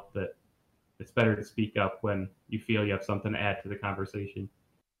always felt that it's better to speak up when you feel you have something to add to the conversation.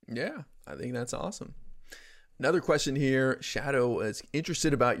 Yeah, I think that's awesome. Another question here. Shadow is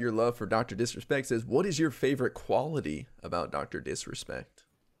interested about your love for Dr. Disrespect. Says, what is your favorite quality about Dr. Disrespect?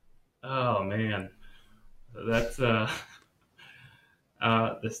 Oh man, that's the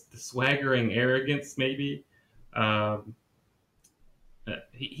swaggering arrogance maybe. Um,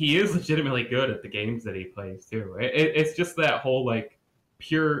 he is legitimately good at the games that he plays too. It's just that whole like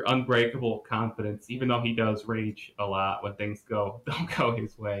pure unbreakable confidence, even though he does rage a lot when things don't go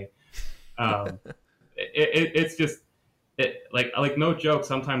his way. Um, it's just like no joke.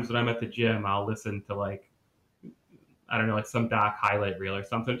 Sometimes when I'm at the gym, I'll listen to like I don't know, like some doc highlight reel or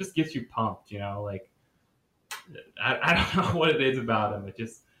something. It just gets you pumped, like I don't know what it is about him. It's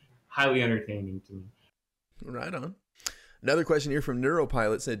just highly entertaining to me. Right on. Another question here from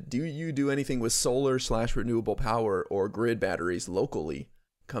Neuropilot said, do you do anything with solar/renewable power or grid batteries locally?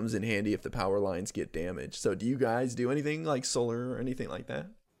 Comes in handy if the power lines get damaged. So do you guys do anything like solar or anything like that?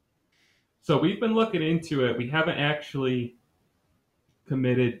 So we've been looking into it. We haven't actually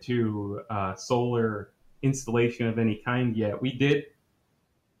committed to solar installation of any kind yet.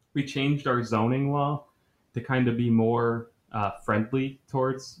 We changed our zoning law to kind of be more friendly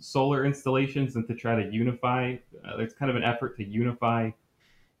towards solar installations and to try to unify. There's kind of an effort to unify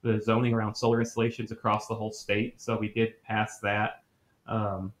the zoning around solar installations across the whole state. So we did pass that.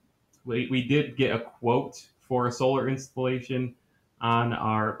 We did get a quote for a solar installation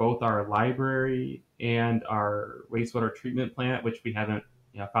on both our library and our wastewater treatment plant, which we haven't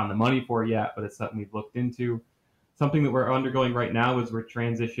found the money for yet, but it's something we've looked into. Something that we're undergoing right now is we're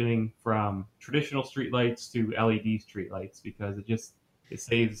transitioning from traditional streetlights to LED streetlights because it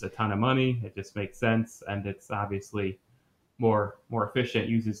saves a ton of money. It just makes sense, and it's obviously more efficient,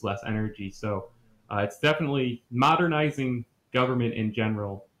 uses less energy. So it's definitely modernizing government in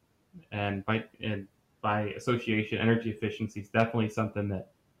general, and by association, energy efficiency is definitely something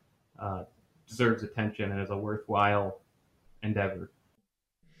that deserves attention and is a worthwhile endeavor.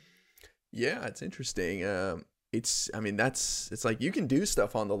 Yeah, it's interesting. It's like you can do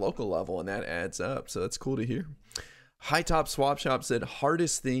stuff on the local level and that adds up. So that's cool to hear. High Top Swap Shop said,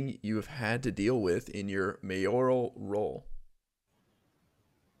 hardest thing you have had to deal with in your mayoral role.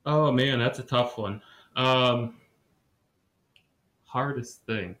 Oh man, that's a tough one. Um, Hardest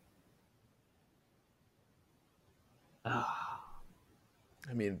thing. Ah,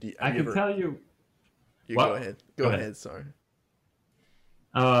 I mean, I have you can ever? tell you You go what. ahead. Go Go ahead. ahead. Sorry.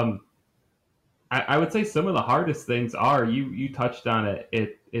 Um, I would say some of the hardest things are you touched on it.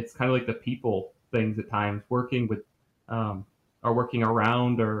 It's kind of like the people things at times, working with um, or working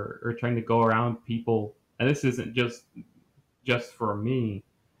around or trying to go around people. And this isn't just for me.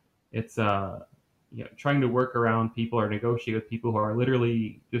 It's trying to work around people or negotiate with people who are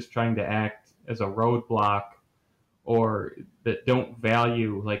literally just trying to act as a roadblock, or that don't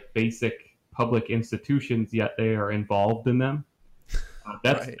value like basic public institutions, yet they are involved in them.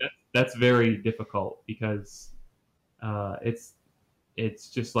 Right. That's very difficult because it's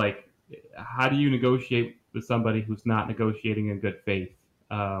just like, how do you negotiate with somebody who's not negotiating in good faith?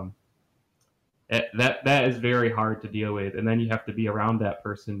 Um, that is very hard to deal with, and then you have to be around that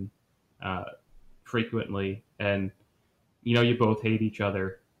person uh, frequently, and you both hate each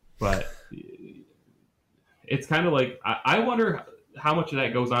other, but it's kind of like, I wonder how much of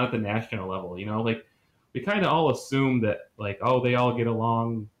that goes on at the national level. Like, we kind of all assume that, like, oh, they all get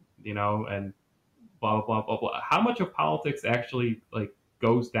along, and blah blah blah blah blah. How much of politics actually like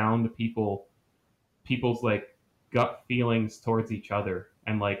goes down to people's like gut feelings towards each other,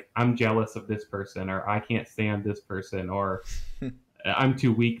 and like, I'm jealous of this person, or I can't stand this person, or I'm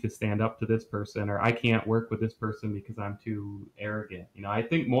too weak to stand up to this person, or I can't work with this person because I'm too arrogant. I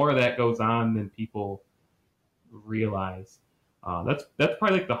think more of that goes on than people realize. That's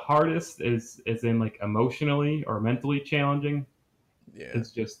probably like the hardest, is in like emotionally or mentally challenging. Yeah.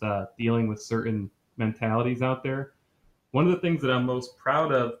 It's just dealing with certain mentalities out there. One of the things that I'm most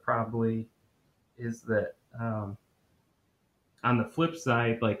proud of probably is that, on the flip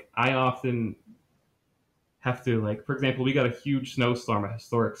side, like, I often have to, like, for example, we got a huge snowstorm, a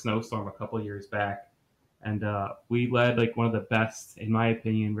historic snowstorm a couple of years back, and we led like one of the best, in my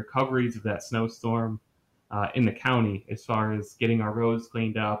opinion, recoveries of that snowstorm in the county, as far as getting our roads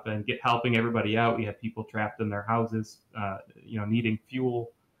cleaned up and helping everybody out. We had people trapped in their houses, needing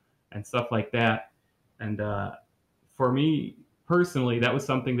fuel and stuff like that. And for me personally, that was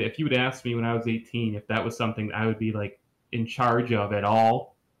something that, if you would ask me when I was 18, if that was something that I would be like in charge of at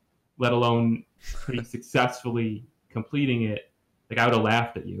all, let alone pretty successfully completing it, like, I would have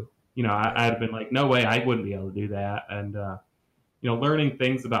laughed at you. I'd have been like, no way, I wouldn't be able to do that. And learning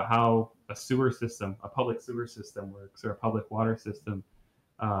things about how a sewer system, a public sewer system works, or a public water system,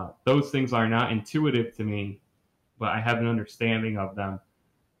 those things are not intuitive to me, but I have an understanding of them.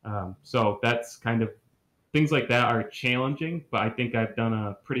 So that's kind of, things like that are challenging, but I think I've done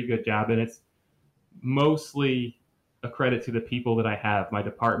a pretty good job. And it's mostly a credit to the people that I have, my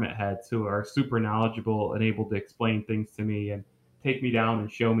department heads, who are super knowledgeable and able to explain things to me and take me down and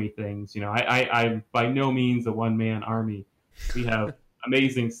show me things. I'm by no means a one-man army. We have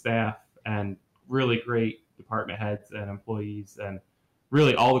amazing staff and really great department heads and employees, and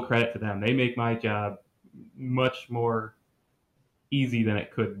really all the credit to them. They make my job much more easy than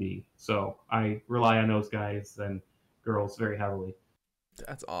it could be. So I rely on those guys and girls very heavily.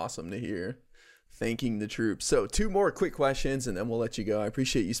 That's awesome to hear. Thanking the troops. So, two more quick questions and then we'll let you go. I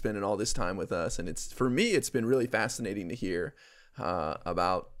appreciate you spending all this time with us, and for me, it's been really fascinating to hear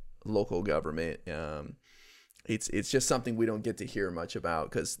about local government. It's just something we don't get to hear much about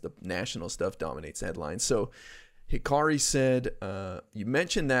because the national stuff dominates headlines. So, Hikari said, you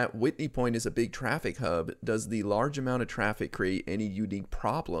mentioned that Whitney Point is a big traffic hub. Does the large amount of traffic create any unique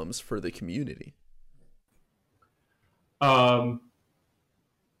problems for the community?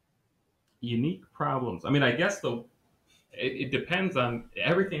 Unique problems. I mean, I guess it depends on,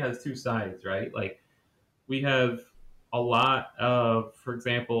 everything has two sides, right? Like, we have a lot of, for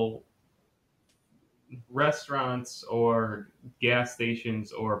example, restaurants or gas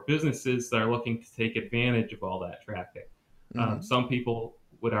stations or businesses that are looking to take advantage of all that traffic. Mm-hmm. Some people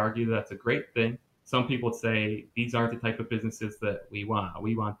would argue that's a great thing. Some people would say these aren't the type of businesses that we want.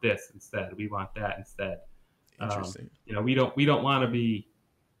 We want this instead. We want that instead. Interesting. We don't want to be.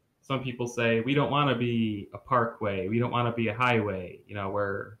 Some people say we don't want to be a parkway. We don't want to be a highway.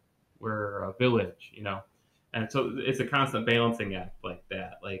 We're a village. And so it's a constant balancing act like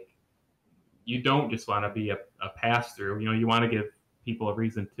that. Like, you don't just want to be a pass through. You want to give people a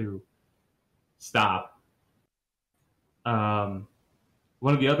reason to stop. One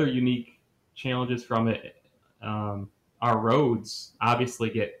of the other unique challenges from it, our roads obviously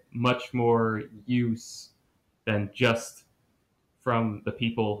get much more use than just from the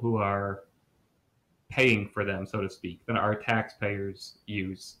people who are paying for them, so to speak, than our taxpayers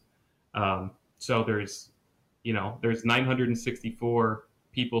use. So there's 964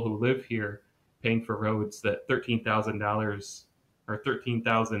 people who live here paying for roads that $13,000 or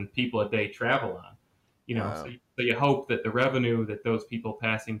 13,000 people a day travel on. Wow. So you hope that the revenue that those people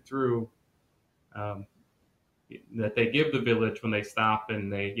passing through, that they give the village when they stop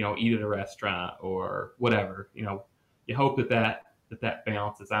and they eat at a restaurant or whatever. You hope that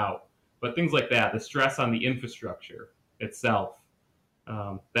balances out. But things like that, the stress on the infrastructure itself,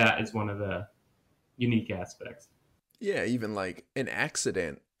 that is one of the unique aspects. Yeah, even like an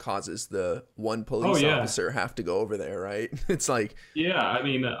accident causes the one Oh police yeah, officer have to go over there, right? It's like yeah. I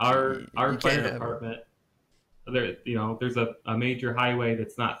mean, our you fire can't have it. department, there, there's a major highway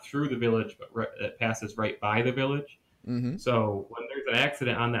that's not through the village, but it passes right by the village. Mm-hmm. So when there's an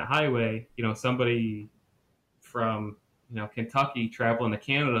accident on that highway, somebody from Kentucky traveling to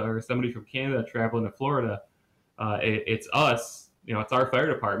Canada, or somebody from Canada traveling to Florida, it's us. It's our fire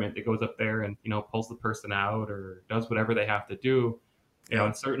department that goes up there and pulls the person out or does whatever they have to do. Yeah.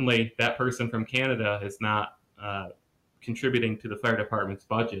 And certainly that person from Canada is not contributing to the fire department's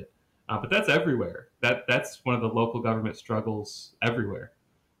budget. But that's everywhere. That's one of the local government struggles everywhere.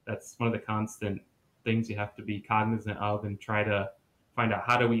 That's one of the constant things you have to be cognizant of and try to find out,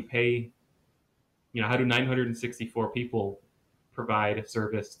 how do we pay, how do 964 people provide a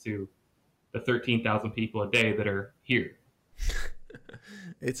service to the 13,000 people a day that are here?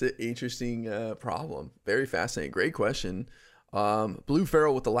 It's an interesting problem. Very fascinating. Great question. Blue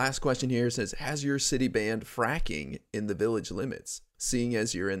Farrell with the last question here says, has your city banned fracking in the village limits, seeing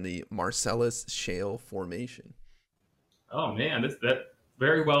as you're in the Marcellus Shale Formation? Oh man, that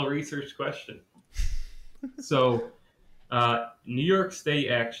very well researched question. So, New York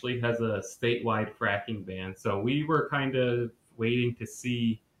State actually has a statewide fracking ban. So we were kind of waiting to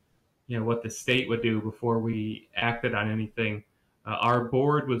see, what the state would do before we acted on anything. Our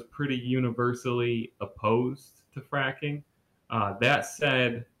board was pretty universally opposed to fracking. That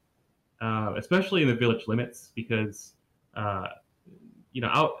said, especially in the village limits, because out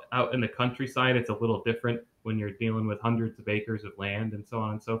in the countryside, it's a little different when you're dealing with hundreds of acres of land and so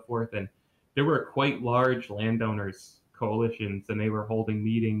on and so forth. And there were quite large landowners coalitions, and they were holding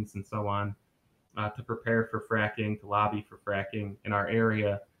meetings and so on to prepare for fracking, to lobby for fracking in our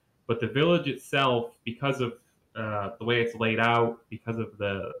area. But the village itself, because of the way it's laid out, because of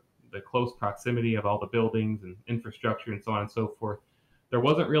the close proximity of all the buildings and infrastructure and so on and so forth, there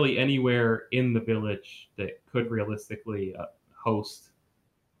wasn't really anywhere in the village that could realistically host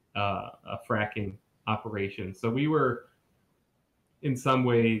a fracking operation. So we were, in some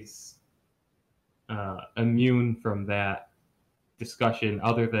ways, immune from that discussion,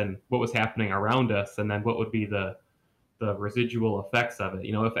 other than what was happening around us, and then what would be the residual effects of it.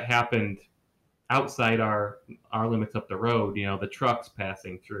 If it happened outside our limits up the road, the trucks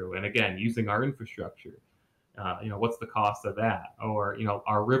passing through, and again using our infrastructure, what's the cost of that? Or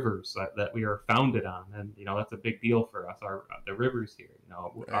our rivers that we are founded on, and that's a big deal for us. The rivers here,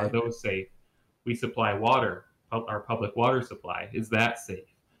 are those safe? We supply water. Our public water supply, is that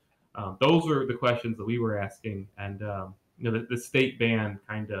safe? Those are the questions that we were asking, and the state ban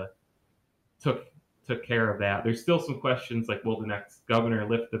kind of took care of that. There's still some questions like, will the next governor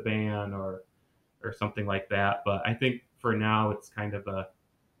lift the ban or something like that? But I think for now it's kind of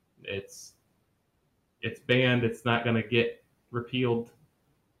it's banned. It's not going to get repealed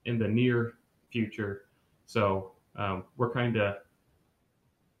in the near future, so we're kind of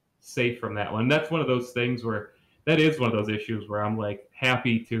safe from that one. That's one of those things where that is one of those issues where I'm like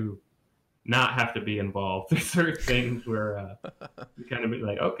happy to not have to be involved. There's certain things where you kind of be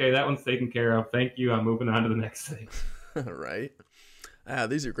like, okay, that one's taken care of. Thank you. I'm moving on to the next thing. Right.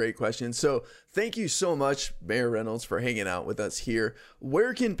 These are great questions. So thank you so much, Mayor Reynolds, for hanging out with us here.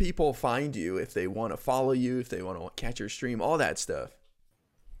 Where can people find you if they want to follow you, if they want to catch your stream, all that stuff?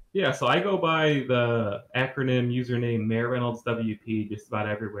 Yeah, so I go by the acronym username Mayor Reynolds WP just about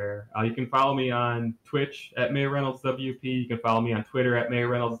everywhere. You can follow me on Twitch at Mayor Reynolds WP. You can follow me on Twitter at Mayor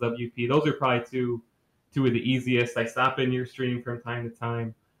Reynolds WP. Those are probably two of the easiest. I stop in your stream from time to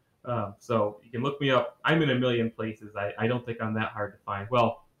time. So you can look me up. I'm in a million places. I don't think I'm that hard to find.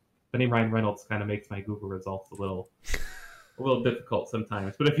 Well, the name Ryan Reynolds kind of makes my Google results a little difficult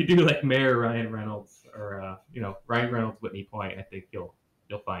sometimes. But if you do like Mayor Ryan Reynolds or Ryan Reynolds Whitney Point, I think you'll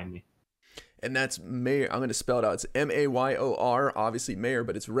find me. And that's Mayor. I'm going to spell it out. It's Mayor, obviously Mayor,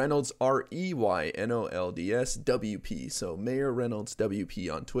 but it's Reynolds, Reynolds WP. So Mayor Reynolds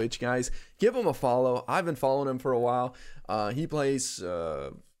WP on Twitch, guys. Give him a follow. I've been following him for a while. He plays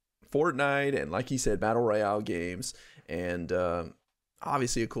Fortnite and, like he said, Battle Royale games. And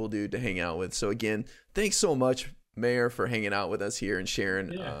obviously a cool dude to hang out with. So again, thanks so much, Mayor, for hanging out with us here and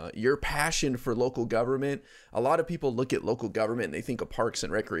sharing your passion for local government. A lot of people look at local government and they think of parks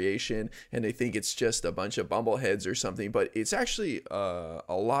and recreation and they think it's just a bunch of bumbleheads or something, but it's actually a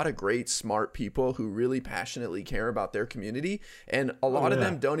lot of great, smart people who really passionately care about their community. And a lot of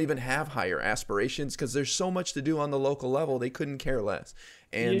them don't even have higher aspirations because there's so much to do on the local level, they couldn't care less.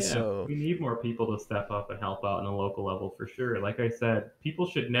 And so we need more people to step up and help out on the local level for sure. Like I said, people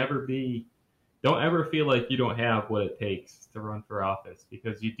should never don't ever feel like you don't have what it takes to run for office,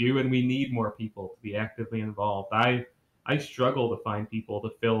 because you do, and we need more people to be actively involved. I I struggle to find people to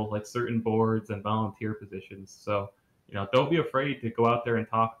fill like certain boards and volunteer positions. So, don't be afraid to go out there and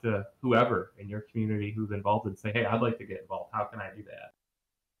talk to whoever in your community who's involved and say, hey, I'd like to get involved. How can I do that?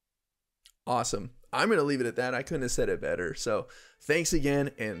 Awesome. I'm going to leave it at that. I couldn't have said it better. So thanks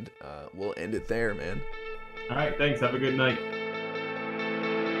again, and we'll end it there, man. All right. Thanks. Have a good night.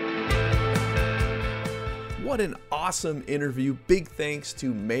 What an awesome interview. Big thanks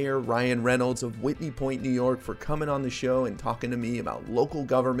to Mayor Ryan Reynolds of Whitney Point, New York for coming on the show and talking to me about local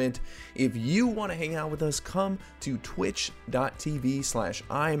government. If you want to hang out with us, come to twitch.tv/I'm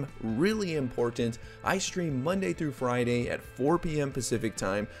really important. I stream Monday through Friday at 4 p.m. Pacific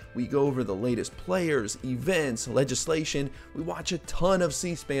time. We go over the latest players, events, legislation. We watch a ton of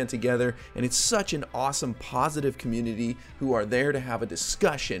C-SPAN together, and it's such an awesome, positive community who are there to have a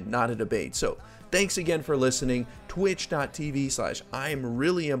discussion, not a debate. So thanks again for listening. Twitch.tv/I'm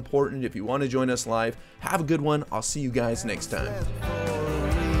really important if you want to join us live. Have a good one. I'll see you guys next time.